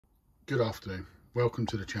Good afternoon, welcome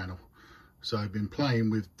to the channel. So I've been playing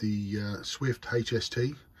with the Swift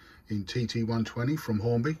HST in TT120 from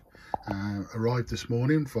Hornby. Arrived this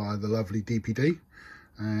morning via the lovely DPD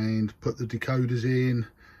and put the decoders in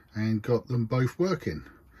and got them both working.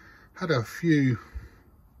 Had a few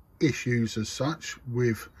issues as such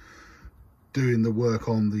with doing the work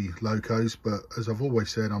on the locos, but as I've always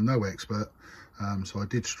said, I'm no expert, so I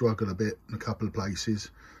did struggle a bit in a couple of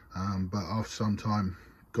places, but after some time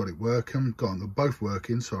got it working, got them both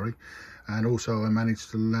working, sorry. And also I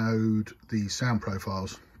managed to load the sound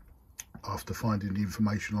profiles after finding the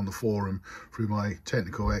information on the forum through my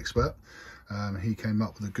technical expert. He came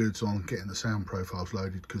up with the goods on getting the sound profiles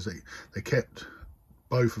loaded because they kept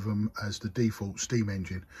both of them as the default steam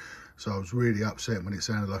engine. So I was really upset when it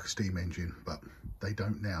sounded like a steam engine, but they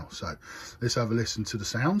don't now. So let's have a listen to the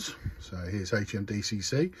sounds. So here's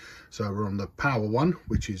HMDCC. So we're on the power one,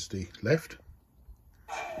 which is the left.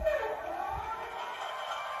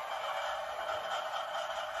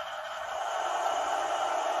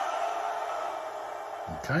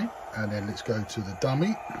 Okay, and then let's go to the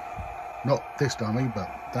dummy. Not this dummy, but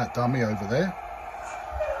that dummy over there.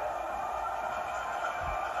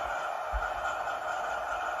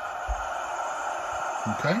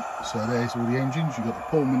 Okay, so there's all the engines. You've got the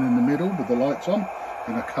Pullman in the middle with the lights on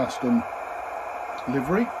in a custom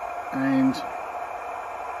livery, and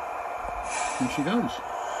here she goes.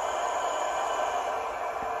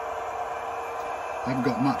 I haven't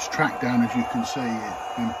got much track down, as you can see.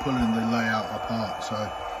 I've been pulling the layout apart, so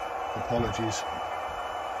apologies.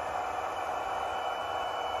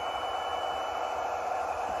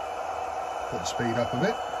 Put the speed up a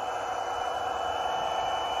bit.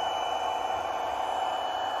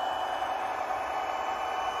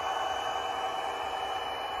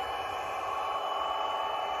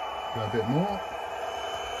 Go a bit more.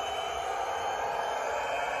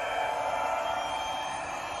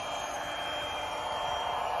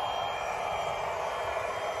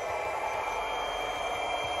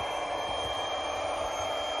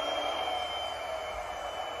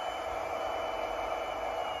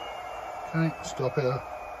 Okay, stop here,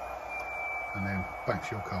 and then back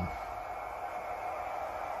she'll come.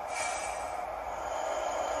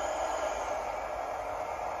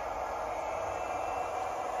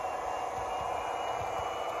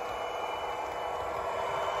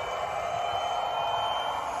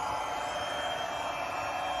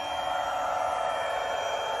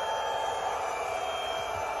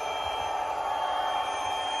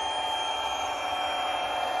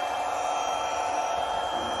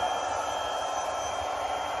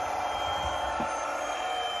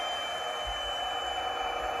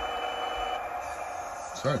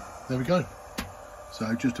 So there we go.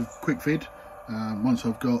 So just a quick vid. Once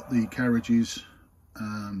I've got the carriages,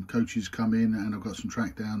 coaches come in and I've got some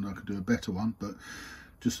track down, I could do a better one, but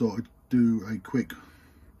just thought I'd do a quick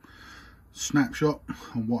snapshot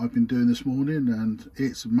on what I've been doing this morning, and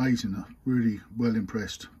it's amazing. I'm really well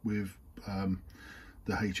impressed with the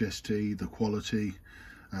HST, the quality,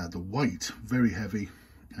 the weight, very heavy,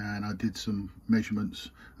 and I did some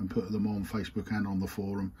measurements and put them on Facebook and on the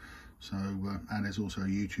forum. So and there's also a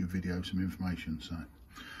YouTube video, some information. So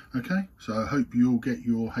okay, so I hope you'll get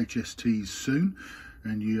your HSTs soon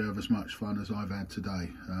and you have as much fun as I've had today.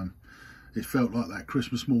 It felt like that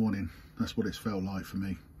Christmas morning. That's what it's felt like for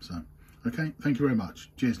me. So okay, thank you very much.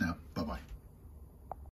 Cheers now. Bye bye.